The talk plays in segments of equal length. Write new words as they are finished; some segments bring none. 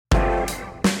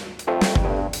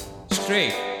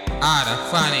straight out of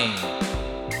funny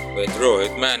with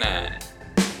Rohit Manan.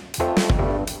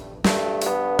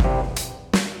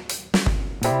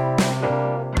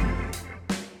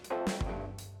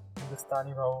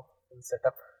 हिंदुस्तानी भाव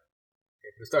setup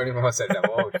हिंदुस्तानी भाव setup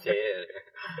oh shit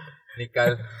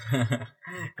निकल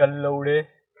लौड़े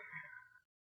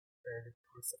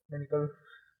निकल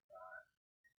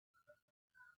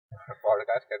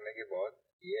पॉडकास्ट करने की बहुत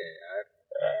ये है यार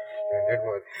झंझट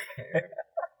बहुत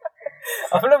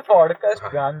अपने पॉडकास्ट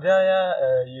गांजा या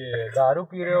ये दारू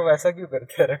पी रहे हो वैसा क्यों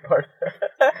करते हैं रिकॉर्ड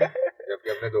जबकि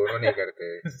अपने दोनों नहीं करते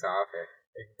साफ है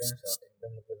एकदम साफ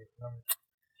एकदम मतलब इतना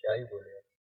क्या ही बोले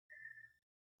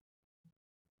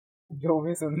जो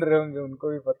भी सुन रहे होंगे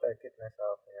उनको भी पता है कितना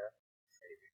साफ है यार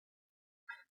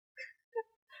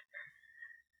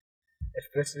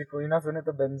स्पेशली कोई ना सुने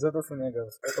तो बेंजो तो सुनेगा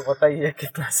उसको तो पता ही है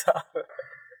कितना साफ है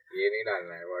ये नहीं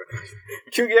डालना है पॉडकास्ट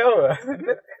क्यों क्या हुआ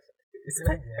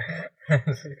इसमें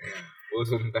वो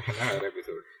सुनता है ना हर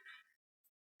एपिसोड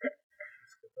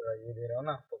थोड़ा ये दे रहा हूँ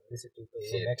ना पब्लिसिटी तो वो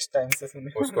नेक्स्ट टाइम से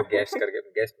सुने उसको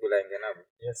गेस्ट बुलाएंगे ना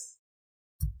यस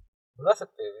बुला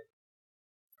सकते हैं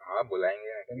हाँ बुलाएंगे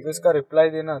तो इसका रिप्लाई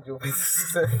देना जो भी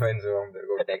बेंजो हम तेरे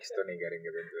को टेक्स्ट तो नहीं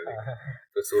करेंगे बेंजो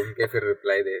तो सुन के फिर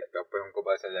रिप्लाई दे तब पे हमको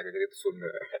पता चल जाएगा कि तू सुन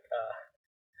रहा है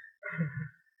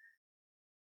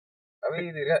अभी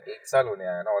तेरा 1 साल होने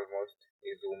आया ना ऑलमोस्ट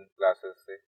ये जूम क्लासेस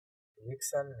से 1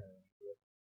 साल नहीं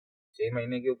 6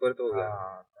 महीने के ऊपर तो हो गया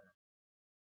हाँ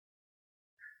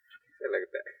ऐसा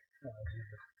लगता है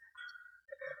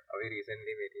अभी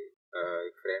रिसेंटली मेरी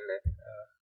एक फ्रेंड है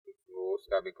वो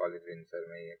उसका भी कॉलेज विंसर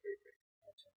में ही है कहीं पे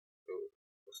तो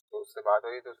उससे बात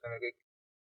हुई तो उसने मेरे को एक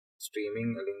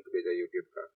स्ट्रीमिंग लिंक भेजा यूट्यूब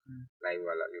का लाइव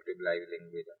वाला यूट्यूब लाइव लिंक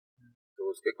भेजा तो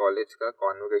उसके कॉलेज का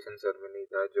कॉन्वोकेशन सेरेमनी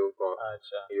था जो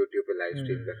यूट्यूब पे लाइव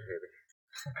स्ट्रीम कर रहे थे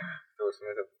तो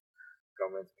उसमें सब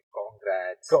कमेंट्स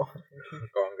कॉन्ग्रेट्स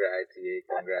ये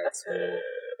कॉन्ग्रेट्स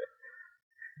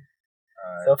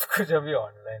सब कुछ अभी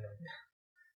ऑनलाइन हो गया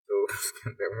तो उसके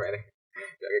अंदर मैंने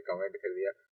जाके कमेंट कर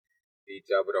दिया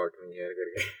Teacher brought me here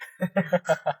करके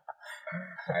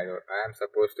I am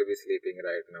supposed to be sleeping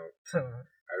right now. I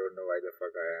don't know why the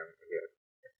fuck I am here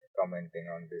commenting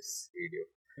on this video.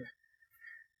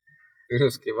 फिर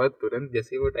उसके बाद तुरंत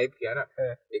जैसे वो टाइप किया ना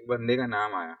एक बंदे का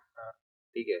नाम आया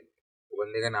ठीक है वो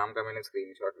बंदे का नाम का मैंने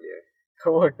स्क्रीनशॉट लिया है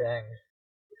ओह डैंग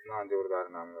इतना जोरदार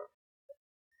नाम का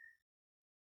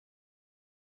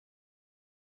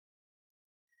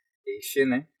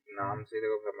एशियन है नाम से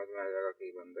देखो समझ में आ जाएगा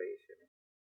कि बंदा एशियन है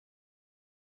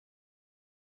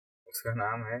उसका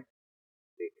नाम है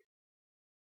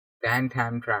टैन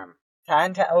टैम ट्रैम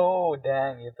ओह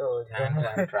डैंग ये तो टैन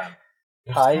टैम ट्रैम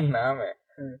थाई नाम है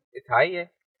ये थाई है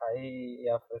थाई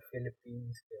या फिर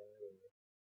फिलीपींस के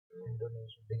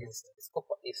इंडोनेशिया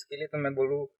इसके लिए तो मैं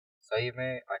बोलूँ सही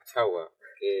में अच्छा हुआ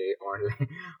कि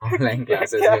ऑनलाइन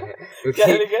क्लासेस है क्योंकि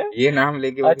ये नाम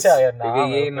लेके अच्छा ये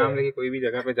नाम लेके कोई भी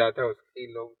जगह पे जाता है उसके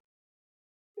लोग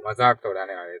मजाक तो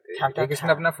उड़ाने वाले थे लेकिन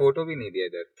इसने अपना फोटो भी नहीं दिया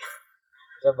इधर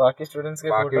जब बाकी स्टूडेंट्स के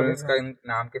फोटो का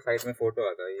नाम के साइड में फोटो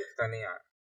आता है इसका नहीं आया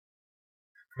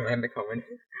मैंने कमेंट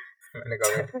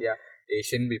किया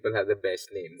Asian people have the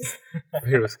best names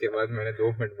फिर उसके बाद मैंने 2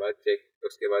 मिनट बाद चेक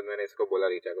उसके बाद मैंने इसको बोला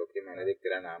रीचा को कि मैंने देख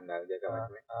तेरा नाम डाल दिया कमेंट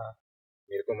में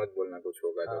मेरे को मत बोलना कुछ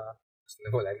होगा तो उसने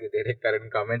बोला कि तेरे करंट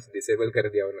कमेंट्स डिसेबल कर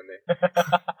दिया उन्होंने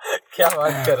क्या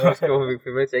बात कर रहे हो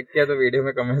फिर मैं चेक किया तो वीडियो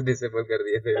में कमेंट्स डिसेबल कर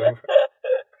दिए थे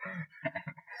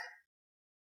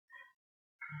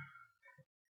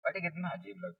बट कितना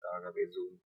अजीब लगता होगा बे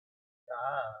जूम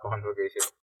कॉन्वोकेशन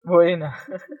वही ना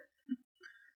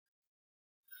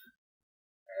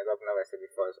मैं तो अपना वैसे भी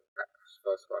फर्स्ट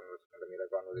कॉन्वर्सेशन मेरा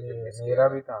कॉन्वर्सेशन मेरा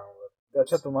भी था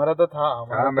अच्छा तुम्हारा तो था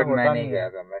हमारा बट मैं नहीं गया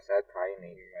था मैं शायद था ही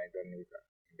नहीं मैं इधर नहीं था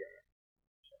इंडिया में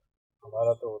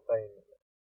हमारा तो होता ही नहीं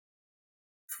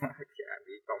क्या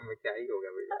बीकॉम में क्या ही होगा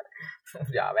भैया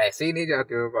जा वैसे ही नहीं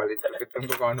जाते हो कॉलेज तो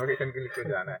तुमको कॉन्वोकेशन के लिए क्यों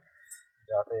जाना है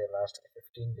जाते हैं लास्ट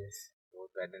 15 डेज वो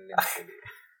तो अटेंडेंस के लिए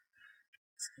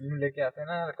स्कीम लेके आते हैं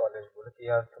ना यार कॉलेज बोले कि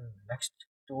यार तुम नेक्स्ट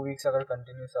 2 वीक्स अगर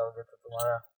कंटिन्यूस आओगे तो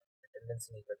तुम्हारा अटेंडेंस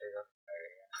नहीं कटेगा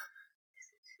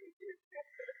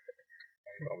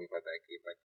हमको भी पता है कि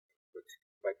कुछ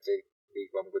बच्चे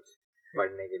बीकॉम कुछ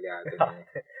पढ़ने के लिए आते नहीं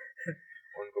हैं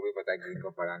उनको भी पता है कि इनको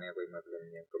पढ़ाने का कोई मतलब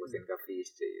नहीं है तो बस इनका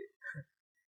फीस चाहिए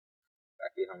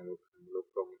ताकि हम लोग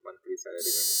को मंथली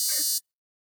सैलरी मिले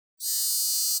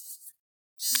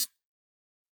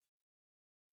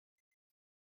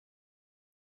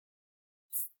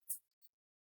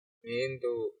मेन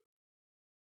तो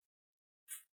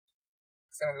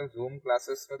मतलब जूम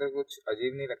क्लासेस में तो कुछ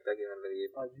अजीब नहीं लगता कि मतलब ये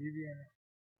अजीब ही है ना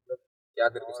क्या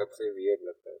तेरे को सबसे वियर्ड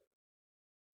लगता है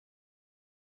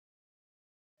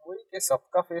वही के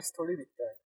सबका फेस थोड़ी दिखता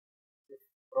है,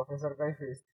 प्रोफेसर का ही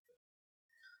फेस दिखता है,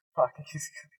 बाकी किसी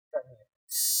का दिखता नहीं है।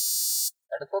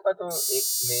 लड़कों का तो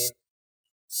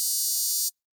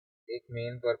एक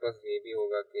मेन पर्पस ये भी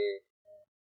होगा कि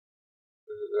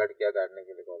लड़कियां काटने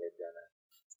के लिए कॉलेज जाना है।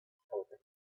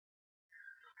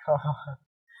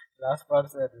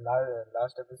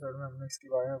 लास्ट एपिसोड में हमने इसके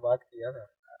बारे में बात किया था।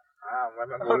 हाँ मैं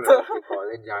बोल रहा हूँ कि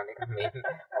कॉलेज जाने का main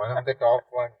one of the top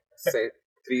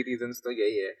 3 reasons तो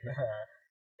यही है।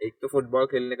 एक तो फुटबॉल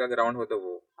खेलने का ग्राउंड हो तो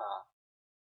वो, हाँ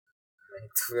नहीं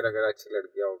तो फिर अगर अच्छी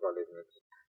लड़कियां हो कॉलेज में,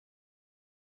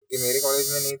 क्योंकि मेरे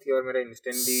कॉलेज में नहीं थी और मेरा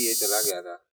इंस्टेंटली ये चला गया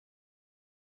था।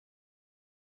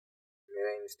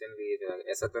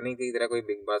 ऐसा तो नहीं कि तेरा कोई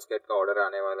बिग बास्केट का ऑर्डर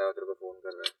आने वाला है और तेरे को फोन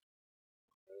कर रहा है,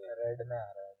 रेड में आ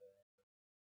रहा है,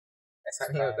 ऐसा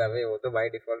नहीं होता भाई, वो तो बाय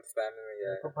डिफॉल्ट स्पैम में मेरे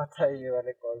जाएगा। को पता है ये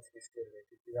वाले कॉल्स किसके लिए,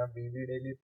 क्योंकि मैं बीबी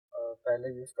डेली पहले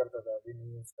यूज करता था, अभी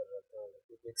नहीं यूज कर रहा था,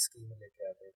 क्योंकि एक स्कीम लेके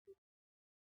आते हैं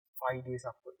 5 डेज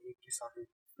आपको एक के साथ एक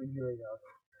फ्री हो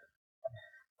जाएगा।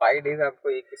 5 डेज आपको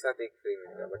एक के साथ एक फ्री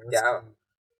मिलेगा, बट क्या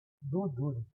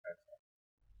दूध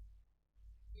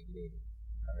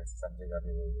सब जगह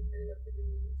पे वही, मेरे घर पे भी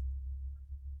वही है।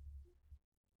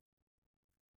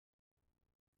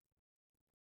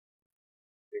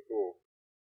 देखो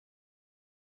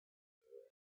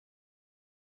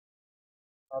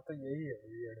हाँ तो यही है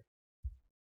weird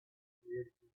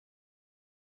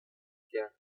क्या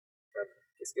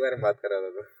किसके बारे में बात कर रहा था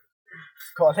तू?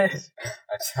 कॉलेज।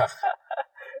 अच्छा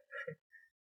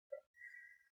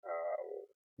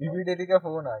बीबी डेली का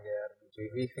फोन आ गया यार,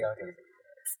 बीबी क्या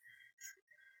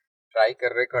ट्राई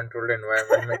कर रहे कंट्रोल्ड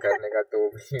एनवायरनमेंट में करने का तो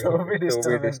भी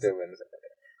डिस्टर्बेंस है।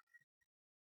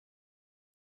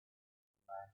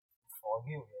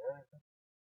 फॉगी हो गया है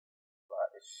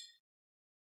बारिश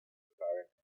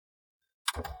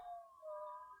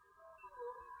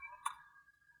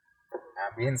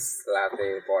एम्बियंस लाते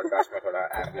पॉडकास्ट में, थोड़ा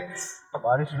एम्बियंस।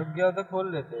 बारिश रुक गया तो खोल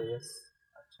लेते हैं। यस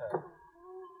अच्छा है,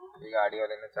 ये गाड़ी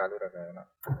वाले ने चालू रखा है ना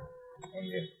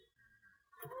इंजन।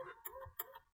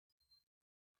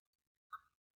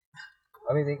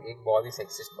 अभी देख एक बहुत ही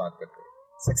सेक्सिस्ट बात करते हैं।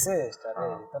 सक्सेस अरे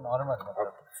ये तो नॉर्मल मतलब,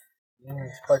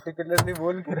 पर्टिकुलरली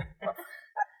बोल के रहे।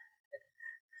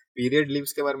 पीरियड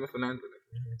लीव्स के बारे में सुना है तूने?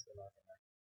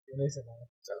 नहीं सुना।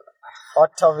 चल हॉट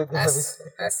टॉपिक है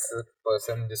एज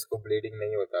पर्सन जिसको ब्लीडिंग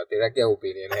नहीं होता, तेरा क्या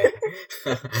ओपिनियन है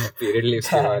पीरियड लीव्स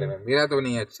के बारे में? मेरा तो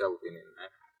नहीं अच्छा ओपिनियन है।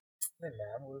 नहीं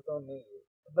मैं बोलता हूँ नहीं,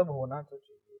 मतलब होना तो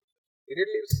चाहिए पीरियड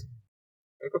लीव्स।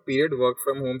 मेरे को पीरियड वर्क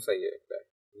फ्रॉम होम सही है,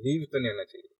 लीव तो नहीं होना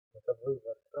चाहिए। मतलब वही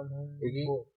वर्क फ्रॉम होम, क्योंकि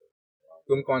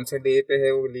तुम कौन से डे पे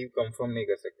है वो लीव कंफर्म नहीं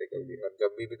कर सकते कभी, और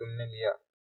जब भी तुमने लिया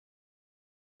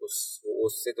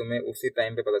उससे तुम्हें उसी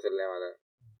टाइम पे पता चलने वाला है।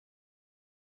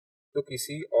 तो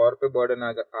किसी और पे बर्डन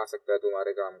आ सकता है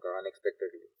तुम्हारे काम का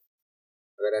अनएक्सपेक्टेडली।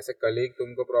 अगर ऐसे कलीग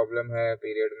तुमको प्रॉब्लम है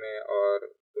पीरियड में और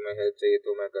तुम्हें हेल्प चाहिए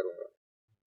तो मैं करूँगा,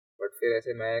 बट फिर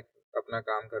ऐसे मैं अपना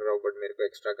काम कर रहा हूँ बट मेरे को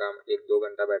एक्स्ट्रा काम 1-2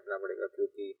 घंटा बैठना पड़ेगा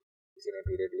क्योंकि किसी ने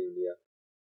पीरियड लीव लिया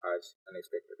आज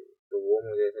अनएक्सपेक्टेडली, तो वो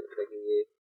मुझे ऐसा लगता है कि ये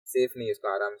सेफ नहीं है, इसको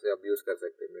आराम से अब्यूज कर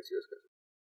सकते हैं, मिसयूज कर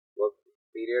सकते। Work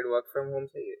period work from home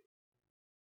सही है,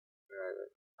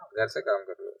 घर से काम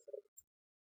कर लो।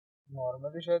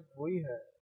 नॉर्मली शायद वही है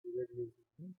पीरियड लीव,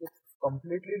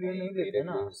 कंप्लीटली लीव नहीं देते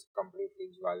ना। कंप्लीट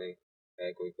लीव वाले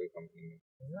है कोई कंपनी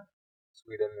में,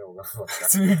 स्वीडन में होगा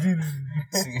स्वीडन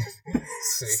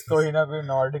कोई ना कोई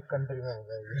नॉर्डिक कंट्री में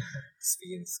होगा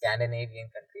ये, स्कैंडिनेवियन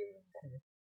कंट्री में।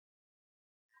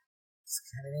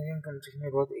 स्कैंडिनेवियन कंट्री में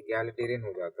बहुत इक्वालिटेरियन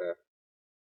हो जाता है।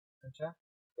 अच्छा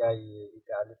क्या ये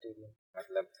इक्वालिटेरियन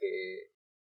मतलब कि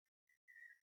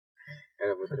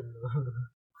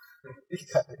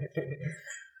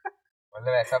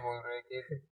मतलब ऐसा बोल रहे हैं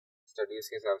कि स्टडीज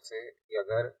के हिसाब से कि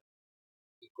अगर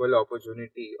इक्वल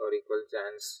अपॉर्चुनिटी और इक्वल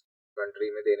चांस कंट्री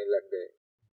में देने लग गए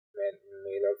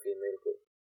मेल और फीमेल को,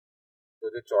 तो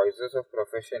जो चॉइसेस ऑफ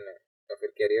प्रोफेशन है या फिर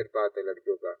करियर पाथ है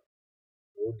लड़कियों का,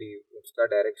 वो उसका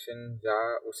डायरेक्शन जा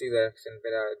उसी डायरेक्शन पे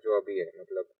जो अभी है।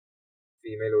 मतलब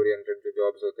फीमेल ओरिएंटेड जो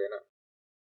जॉब्स होते हैं ना,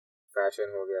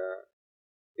 फैशन हो गया,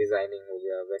 डिजाइनिंग हो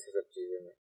गया, वैसे सब चीज़ें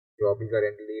में जो अभी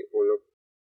करेंटली वो लोग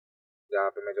जहाँ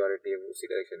पे मेजॉरिटी है उसी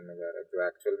डायरेक्शन में जा रहा है। जो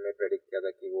एक्चुअल में प्रेडिक्ट किया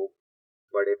था कि वो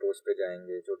बड़े पोस्ट पे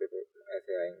जाएंगे, छोटे पोस्ट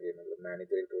ऐसे आएंगे, मतलब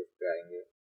मैनेजरियल पोस्ट पे आएंगे,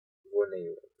 वो नहीं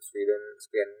हुआ। स्वीडन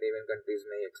स्कैंडिनेवियन कंट्रीज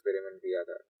में एक्सपेरिमेंट किया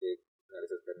था एक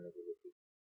एनालिसिस करने के लिए कि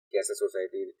कैसे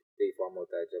सोसाइटी रिफॉर्म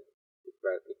होता है जब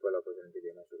इक्वल अपॉर्चुनिटी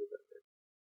देना शुरू करते हैं।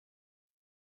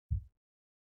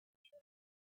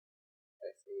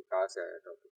 ऐसे ही कहाँ से आया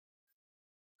टॉपिक?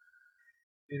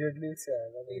 पीरियड लीव से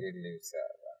आएगा। पीरियड लीव से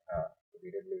आएगा, हाँ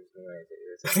पीरियड लीव नहीं होने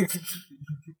चाहिए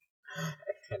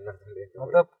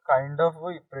मतलब काइंड ऑफ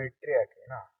वही पेट्रियार्क है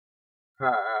ना।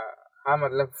 हाँ हाँ,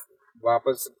 मतलब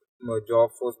वापस job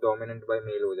force dominant by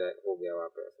male हो गया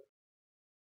वापस।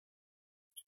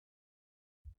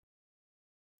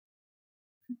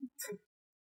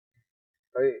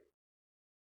 भाई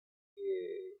ये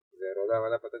जेरोदा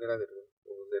वाला पता चला तेरे को?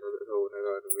 वो जेरोदा का ओनर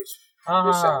और विश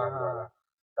आनंद वाला।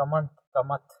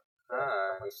 कमत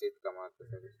हाँ, निश्चित कामत।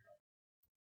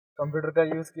 कंप्यूटर का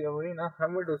यूज किया वही ना। हाँ,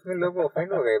 बट उसमें लोग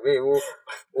ऑफेंड हो गए भाई।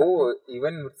 वो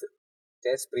इवन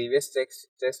प्रीवियस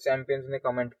चेस चैंपियंस ने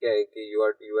कमेंट किया है कि you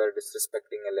are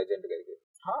disrespecting a legend करके।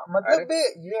 हाँ मतलब बे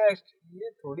ये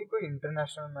थोड़ी कोई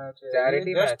इंटरनेशनल मैच है,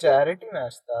 चैरिटी ये जस्ट चैरिटी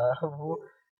मैच था वो।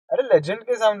 अरे लेजेंड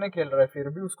के सामने खेल रहा है, फिर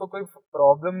भी उसको कोई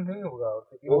प्रॉब्लम नहीं होगा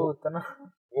क्योंकि वो उतना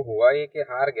वो हुआ ये कि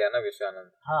हार गया ना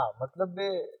विशानंद। हाँ मतलब बे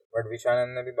बट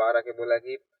विशानंद ने भी बाहर आके बोला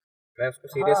कि मैं उसको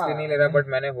सीरियसली नहीं ले रहा, बट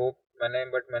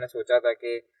मैंने सोचा था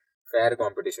कि फेयर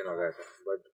कंपटीशन हो गया था।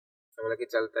 बट बोला कि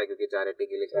चलता है क्योंकि चैरिटी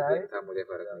के लिए खेल था, मुझे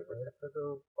फर्क नहीं पड़ता।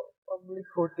 तो पब्लिक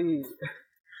खोटी।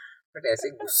 बट ऐसे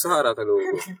गुस्सा आ रहा था लोगों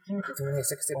को, तुमने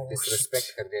ऐसे कैसे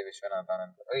डिसरिस्पेक्ट कर दिया विश्वनाथ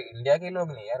आनंद को। अरे इंडिया के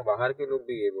लोग नहीं यार, बाहर के लोग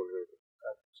भी ये बोल रहे थे।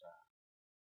 अच्छा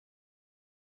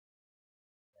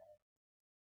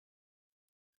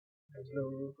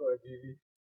लोगों को अजीब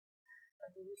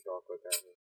ही शौक होता है।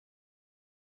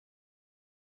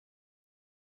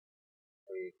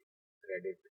 एक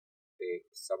रेडिट एक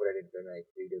सब रेडिट पे मैं एक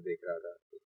वीडियो देख रहा था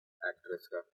एक्ट्रेस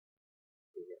का,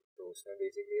 ठीक है, तो उसमें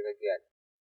बेसिकली ये था कि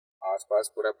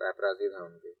आसपास पूरा पैपराजी था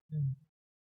उनके,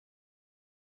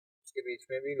 उसके बीच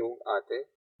में भी लोग आते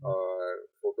और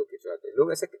फोटो खिंचवाते।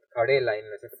 लोग ऐसे खड़े लाइन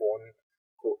में से फोन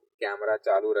को कैमरा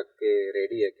चालू रख के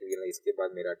रेडी है कि इसके बाद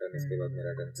मेरा टर्न, इसके बाद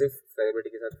मेरा टर्न, सिर्फ सेलिब्रिटी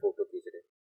के साथ फोटो खींच रहे।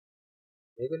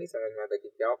 मेरे को नहीं समझ में आता कि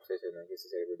क्या ऑब्सेशन है किसी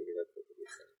सेलिब्रिटी के साथ फोटो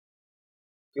खींचने में।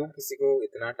 क्यों किसी को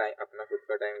इतना टाइम, अपना खुद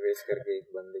का टाइम वेस्ट करके एक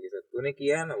बंदे के साथ? तूने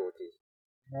किया है ना वो चीज?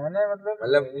 मैंने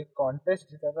मतलब एक कॉन्टेस्ट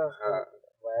जीता था। हाँ,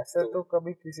 वैसे तो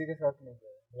कभी किसी के साथ नहीं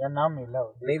किया या ना मिला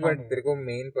नहीं, बट तेरे को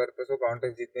मेन पर्पस ऑफ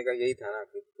कॉन्टेस्ट जीतने का यही था ना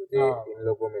कि तुझे इन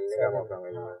लोगों को मिलने का मौका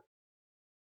मिलेगा।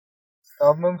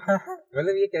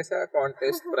 मतलब ये कैसा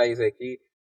कॉन्टेस्ट प्राइस है कि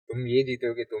तुम ये जीते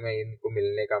हो कि तुम्हें इनको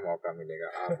मिलने का मौका मिलेगा?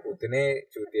 आप उतने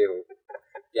चूतिए हो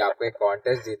कि आपको एक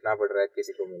कॉन्टेस्ट जीतना पड़ रहा है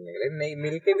किसी को मिलने के लिए। नहीं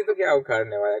मिलके भी तो क्या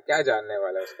उखाड़ने वाला है, क्या जानने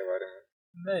वाला है उसके बारे में?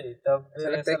 नहीं तब ऐसा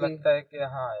लगता है कि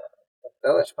हाँ यार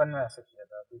तो बचपन में ऐसा किया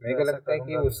था। मेरे को लगता है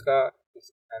कि उसका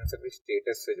आंसर भी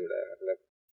स्टेटस से जुड़ा है। मतलब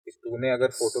तूने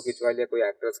अगर फोटो खिंचवा लिया कोई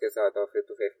एक्ट्रेस के साथ और फिर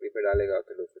तू एफबी पे डालेगा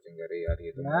तो लोग सोचेंगे अरे यार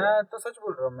ये तो मैं तो सच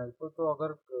बोल रहा हूँ। मेरे को तो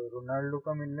अगर रोनाल्डो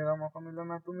का मिलने का मौका मिला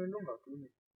मैं तो मिलूंगा, क्यों नहीं?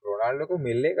 रोनाल्डो को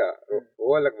मिलेगा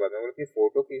वो अलग बात है, बल्कि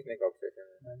फोटो खींचने का ऑब्सेशन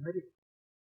है मेरी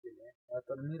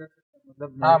तो नहीं रख सकता।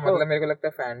 मतलब हाँ, मतलब मेरे को लगता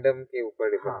है फैंडम के ऊपर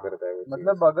डिपेंड करता है वो चीज।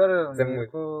 मतलब अगर मेरे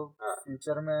को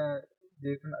फ्यूचर में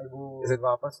देखना वो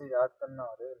वापस से याद करना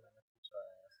हो रहा है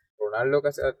रोनाल्डो का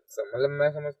मतलब मैं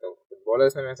समझता हूँ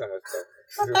फुटबॉलर्स में, मैं समझता हूँ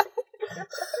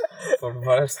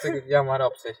फुटबॉलर्स तो क्योंकि हमारा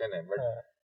ऑब्सेशन है, बट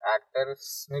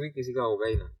एक्टर्स में भी किसी का होगा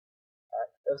ही ना।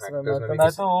 एक्टर्स में मैं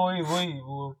तो वही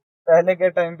वो पहले के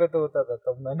टाइम पे तो होता था,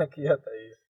 तब मैंने किया था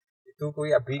ये। तू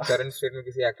कोई अभी करंट स्टेट में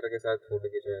किसी एक्टर के साथ फोटो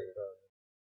खिंचवाएगा?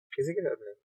 किसी के साथ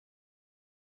नहीं।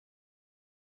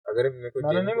 अगर मेरे को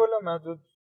मैंने नहीं बोला, मैं जो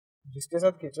जिसके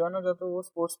साथ खिंचवाना चाहता हूँ वो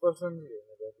स्पोर्ट्स पर्सन ही है।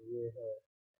 मतलब ये है,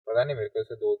 पता नहीं मेरे को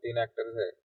ऐसे 2-3 एक्टर्स है।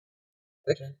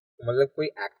 मतलब कोई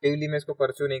एक्टिवली मैं इसको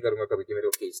परस्यू नहीं करूंगा कभी कि मेरे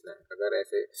को खींचना है। अगर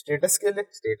ऐसे स्टेटस के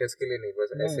लिए नहीं, बस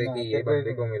ऐसे कि ये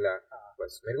बंदे को मिला,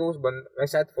 बस मेरे को मैं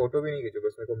शायद फोटो भी नहीं खींचू,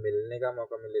 बस मेरे को मिलने का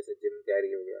मौका मिले। जैसे जिम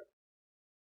कैरी हो गया,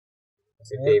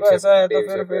 मेरे को ऐसा है तो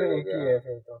फिर एक ही है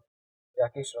फिर तो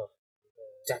जैकी श्रॉफ।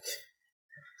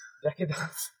 जैकी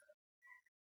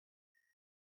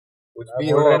कुछ भी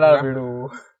हो अपना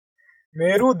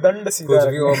मेरुदंड सीधा कुछ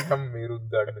भी हो अपना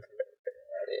मेरुदंड।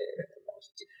 अरे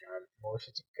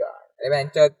अरे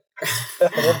बेंचोद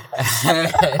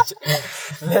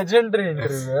लेजेंडरी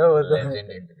इंटरव्यू है वो तो। लेजेंड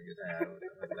इंटरव्यू था यार,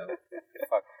 मतलब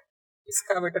फक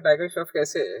इसका बेटा टाइगर श्रॉफ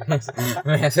कैसे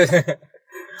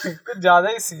कुछ ज्यादा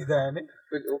ही सीधा है नहीं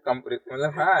कुछ वो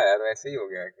मतलब हाँ यार वैसे ही हो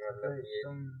गया कि मतलब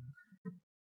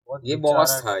ये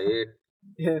बॉस था, ये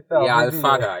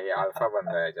अल्फा था, ये अल्फा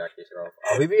बंदा है जैकी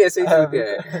श्रॉफ। अभी भी ऐसे ही चूतिया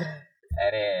है।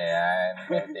 अरे यार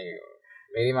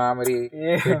मेरी माँ मरी,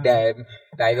 फिर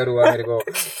टाइगर हुआ, मेरे को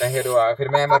टाइगर हुआ, फिर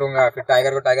मैं मरूंगा, फिर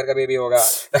टाइगर को टाइगर का बेबी होगा,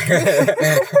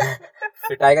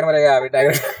 फिर टाइगर मरेगा, फिर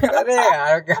टाइगर अरे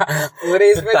यार क्या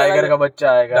पूरे इसमें टाइगर का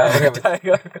बच्चा आएगा।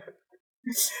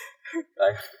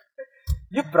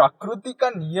 ये प्रकृति का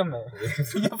नियम है।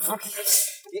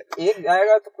 एक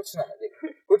आएगा तो कुछ ना,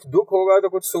 कुछ दुख होगा तो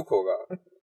कुछ सुख होगा।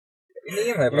 नहीं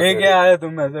है मेरे पास ये क्या है,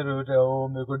 तुम ऐसे रोज रहे हो,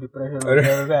 मेरे को डिप्रेशन हो गया,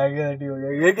 मेरे को एंग्जाइटी हो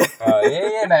गया, ये क्या? हाँ,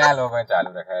 ये नया लोगों ने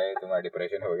चालू रखा है, तुम्हारा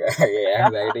डिप्रेशन हो गया, ये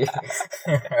एंग्जाइटी।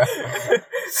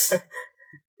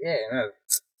 ये है ना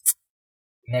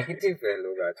नेगेटिव है,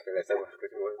 लोग आजकल ऐसा बहुत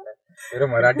कुछ बोलता है। मेरा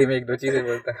मराठी में एक दो चीजें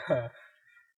बोलता है।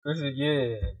 कुछ ये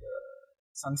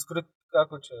संस्कृत का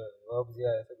कुछ वर्ब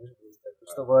या ऐसा कुछ बोलता है, कुछ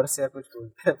तो वर्स या कुछ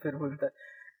बोलता है, फिर बोलता है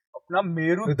अपना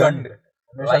मेरुदंड,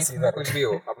 लाइफ में कुछ भी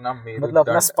हो, अपना मेरुदंड, मतलब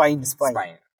अपना स्पाइन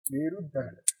स्पाइन,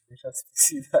 मेरुदंड हमेशा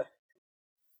सीधा।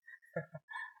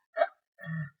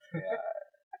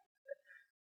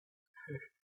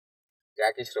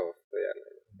 जैकी श्रॉफ तो यार,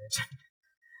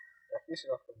 जैकी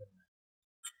श्रॉफ तो बनना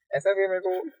ऐसा भी मेरे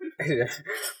को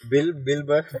बिल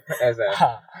बर ऐसा है,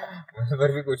 बिल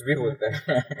बर भी कुछ भी बोलता है।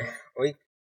 वही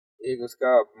एक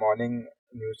उसका मॉर्निंग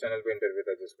न्यूज चैनल पे इंटरव्यू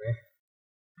था जिसमें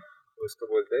उसको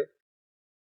बोलते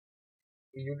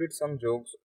you did some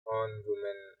jokes on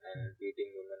women and beating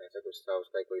women, ऐसा कुछ था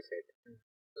उसका कोई सेट,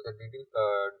 तो द बीटिंग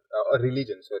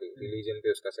रिलीजन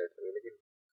पे उसका सेट था, लेकिन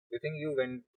you think you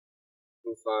went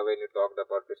too far when you talked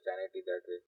about Christianity that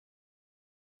way,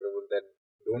 तो बोलता है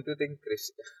don't you think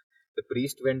the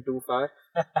priest went too far?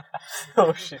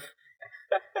 Oh shit.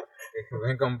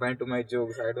 When compared to my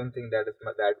jokes, I don't think that is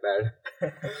that bad.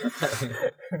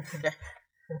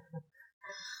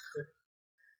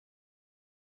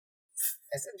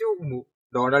 ऐसे जो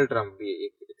Donald Trump भी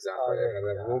एक example है,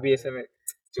 मतलब वो भी ऐसे में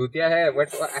चूतिया है, बट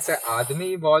ऐसा आदमी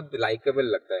बहुत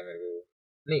लाइकेबल लगता है मेरे को।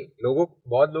 नहीं,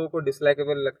 बहुत लोगों को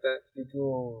डिसलाइकेबल लगता है क्योंकि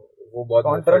वो बहुत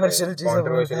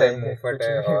कंट्रोवर्शियल है, मुफट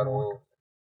है, और वो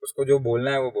उसको जो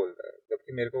बोलना है वो बोलता है,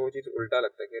 जबकि मेरे को वो चीज उल्टा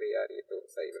लगता है कि अरे यार ये तो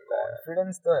सही बंदा है,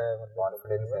 कॉन्फिडेंस तो है,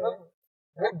 कॉन्फिडेंस है,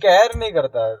 वो केयर नहीं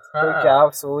करता कोई क्या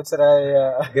सोच रहा है, या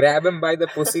grab him by the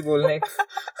pussy बोलने।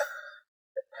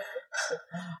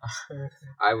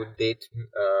 I would date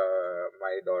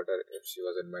my daughter if she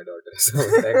wasn't my daughter. So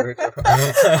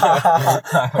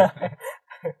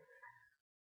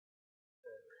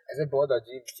ऐसे बहुत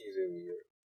अजीब चीजें हुई है।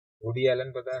 वुडी एलन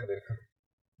पता है तेरे को?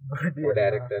 वो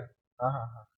डायरेक्टर,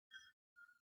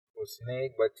 उसने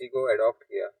एक बच्ची को अडॉप्ट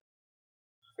किया,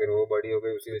 फिर वो बड़ी हो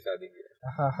गई, उसी से शादी किया।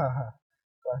 हाँ,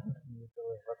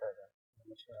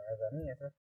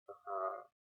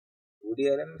 वुडी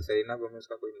एलन, सेलेना गोमेज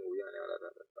का कोई मूवी आने वाला था,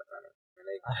 पता नहीं,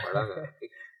 मैंने एक पढ़ा था।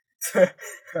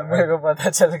 मेरे को पता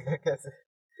चल गया कैसे,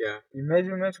 क्या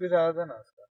इमेज कुछ आया था ना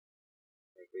उसका,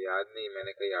 मेरे को याद नहीं,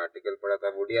 मैंने कहीं आर्टिकल पढ़ा था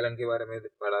वुडी एलन के बारे में,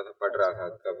 पढ़ रहा था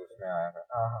तब उसमें आया था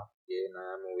ये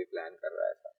नया मूवी प्लान कर रहा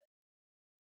है।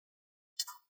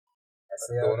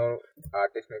 ऐसे दोनों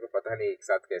आर्टिस्ट मेरे को पता नहीं एक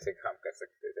साथ कैसे काम कर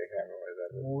सकते थे।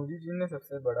 मोदी जी ने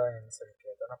सबसे बड़ा इंसल्ट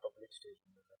किया था ना पब्लिक स्टेज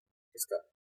में। किसका?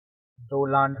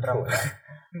 Donald Trump.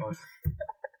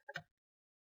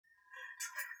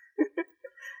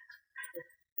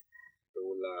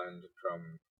 डोनाल्ड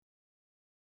ट्रम्प,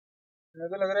 मेरे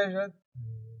को लग रहा है शायद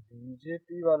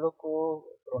बीजेपी वालों को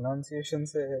प्रोनाउंसिएशन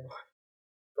से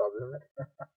प्रॉब्लम है।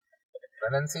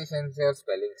 प्रोनाउंसिएशन से और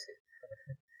स्पेलिंग से।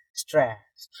 स्ट्रेंथ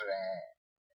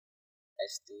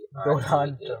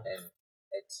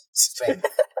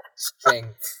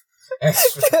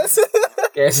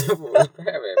कैसे बोलते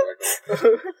हैं भाई?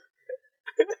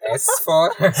 S for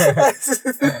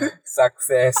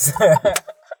success.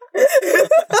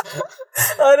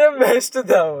 अरे बेस्ट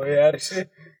था वो यार।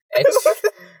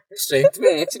 स्ट्रेंथ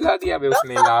में H ला दिया बे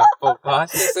उसने, कहाँ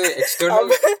से एक्सटर्नल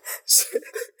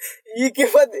ई के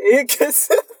बाद A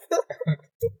कैसे?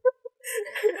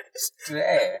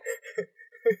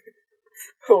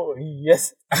 ओ यस,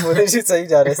 मोदी जी सही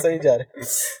जा रहे।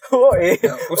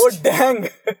 वो डैंग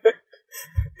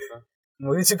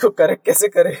मोदी जी को करेक्ट कैसे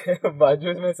करे?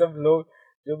 बाजू में सब लोग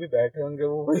जो भी बैठे होंगे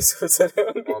वो वही सोच रहे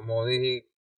होंगे। और मोदी जी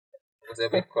मुझे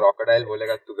भी क्रोकोडाइल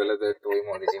बोलेगा तू गलत है तो ही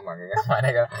मोदी जी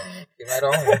मानेगा कि मैं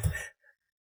रॉन्ग हूँ।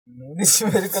 मोदी जी,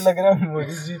 मेरे को लग रहा है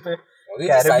मोदी जी पे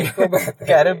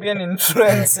कैरेबियन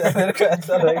इन्फ्लुएंस है, मेरे को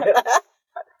ऐसा लग रहा है।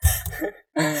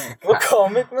 वो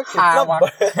कॉमिक में कितना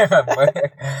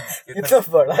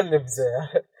बड़ा लिप्स है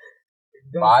यार।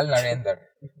 बाल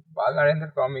नरेंद्र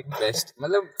कॉमिक बेस्ट।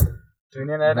 मतलब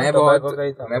मैं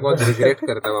बहुत रिग्रेट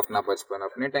करता हूँ अपना बचपन,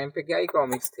 अपने टाइम पे क्या ही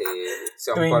कॉमिक्स थे।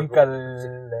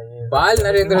 बाल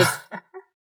Narendra,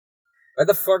 what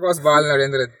the fuck was Bal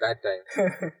Narendra at that time?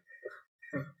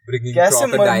 Bringing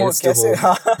crocodiles to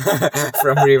home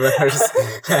from rivers.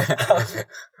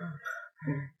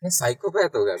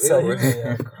 Psychopath हो गया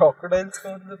क्रोकोडाइल्स का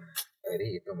मतलब। अरे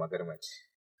ये तो मगरमच्छ।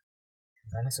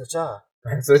 मैंने सोचा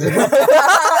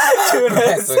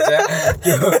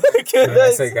क्यों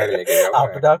ऐसे कर लेके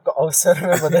आपदा को अवसर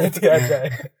में बदल दिया जाए।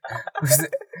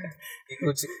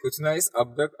 कुछ ना इस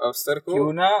अवदक अवसर को,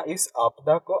 क्यों ना इस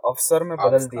आपदा को अवसर में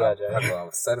बदल दिया जाए।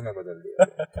 अवसर में बदल दिया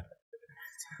जाए।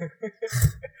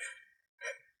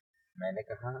 मैंने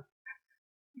कहा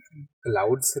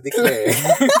क्लाउड से दिख रहे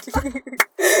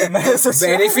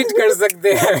बेनिफिट कर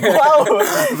सकते हैं।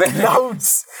 क्लाउड्स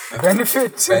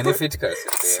बेनिफिट कर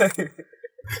सकते हैं।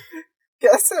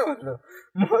 कैसे मतलब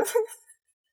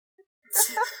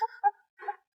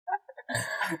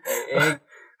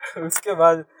एक उसके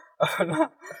बाद अपना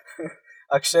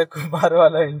अक्षय कुमार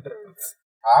वाला इंटरव्यू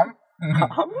आम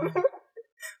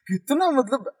कितना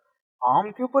मतलब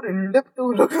आम के ऊपर इंडेप्थ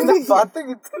वो लोग बातें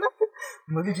कितना।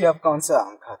 मोदी जी आप कौन सा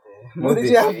आम खाते हैं? मोदी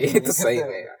जी आप ये तो सही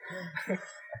है यार।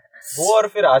 वो और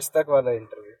फिर आज तक वाला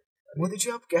इंटरव्यू, मोदी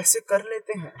जी आप कैसे कर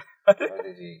लेते हैं?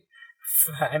 मोदी जी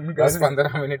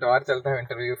 10-15 मिनट और चलता है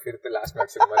इंटरव्यू, फिर तो लास्ट में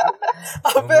अक्षय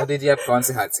कुमार मोदी जी आप कौन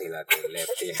से हाथ से हिलाते हैं?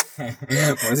 लेफ्ट।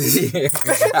 मोदी जी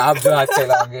आप जो हाथ से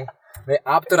हिलाओगे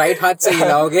आप तो राइट हाथ से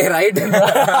हिलाओगे, राइट।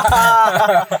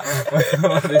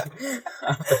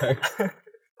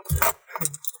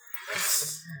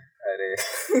 अरे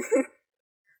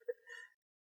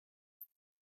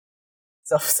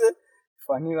सबसे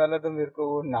फनी वाला तो मेरे को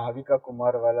वो नाविका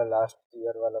कुमार वाला लास्ट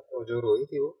ईयर वाला, वो जो रोई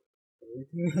थी, वो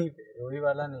नहीं रोई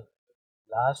वाला नहीं,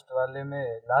 लास्ट वाले में,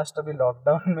 लास्ट अभी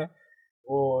लॉकडाउन में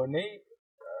वो नहीं,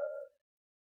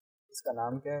 इसका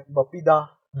नाम क्या है, बपीदा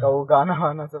का वो गाना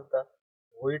वाना सब था,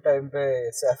 वही टाइम पे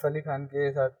सैफ अली खान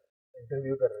के साथ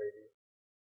इंटरव्यू कर रही थी।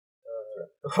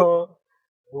 तो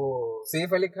वो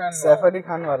सैफ अली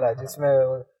खान वाला जिसमें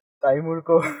तैमूर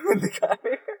को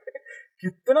दिखाने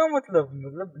कितना मतलब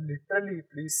लिटरली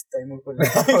प्लीज तैमूर को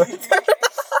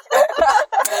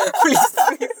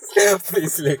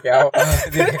प्लीज लेके आओ।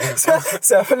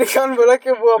 सैफ अली खान बोला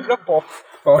कि वो अपना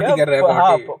पॉटी कर रहा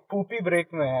है, पूपी ब्रेक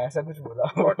में है, ऐसा कुछ बोला।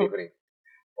 पॉटी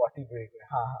ब्रेक में,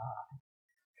 हाँ।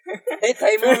 Hey,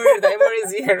 Taimur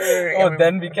is here. Oh,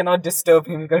 then we cannot disturb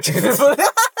him करके बोला।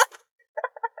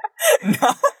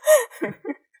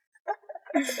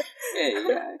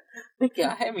 ये क्या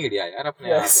है मीडिया यार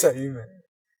अपने आप। सही में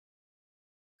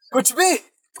कुछ भी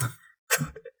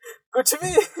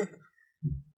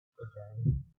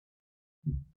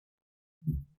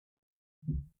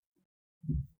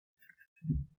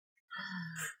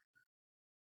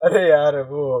अरे यार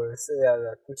वो इससे याद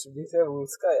है, कुछ भी से वो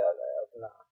उसका याद आया अपना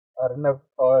अर्नब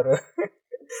और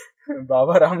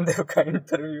बाबा रामदेव का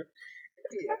इंटरव्यू।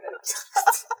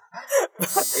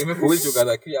 मैं भूल चुका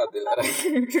था, क्यों याद दिला रहा है।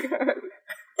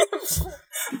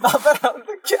 बाबा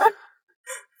रामदेव क्या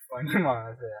फनी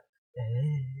माना से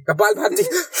कपाल भाती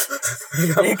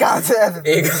कहाँ से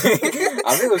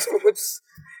हमें उसको कुछ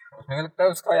मुझे लगता है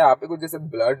उसका यहाँ पे कुछ जैसे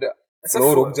ब्लड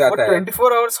फ्लो रुक जाता है।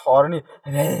 24 आवर्स हॉर्नी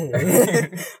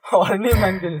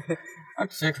मैन के लिए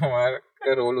अक्षय कुमार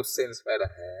का रोल उससे इंस्पायर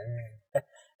है।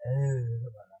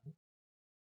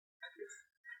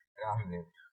 रामदेव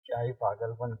क्या ही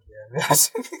पागलपन किया है।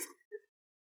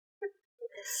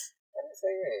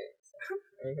 सही है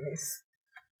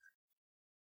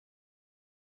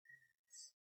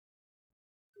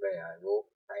यार, वो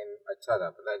टाइम अच्छा था,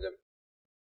 पता है जब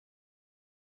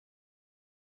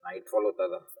नाइटफॉल होता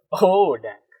था। ओह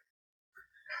डैम,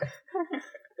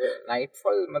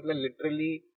 नाइटफॉल मतलब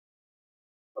लिटरली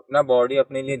अपना बॉडी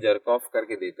अपने लिए जर्क ऑफ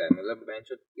करके देता है। मतलब मैं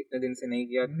जो इतने दिन से नहीं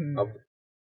किया, अब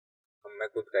मैं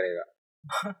खुद करेगा।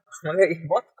 मतलब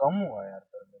बहुत कम हुआ यार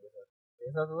मेरे साथ,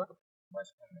 ऐसा हुआ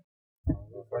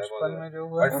बचपन में जो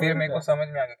हुआ। और फिर मेरे को समझ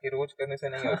में आ गया कि रोज करने से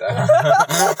नहीं होता।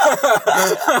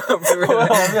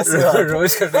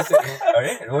 रोज करने से,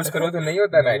 अरे रोज करो तो नहीं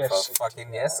होता nightfall.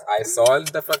 Fucking yes, I solve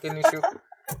the fucking issue.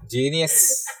 Genius.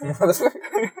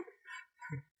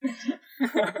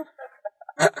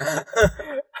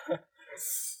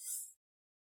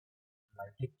 My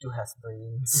dick too has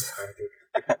brains.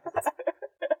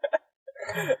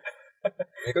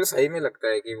 मेरे को सही में लगता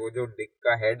है कि वो जो डिक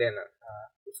का हेड है ना,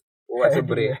 वो ऐसे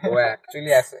ब्रेन, वो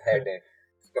एक्चुअली ऐसे हेड है,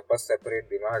 उसका पास सेपरेट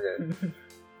दिमाग है,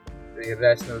 तो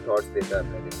इरेशनल थॉट्स देता है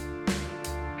अपने लिए।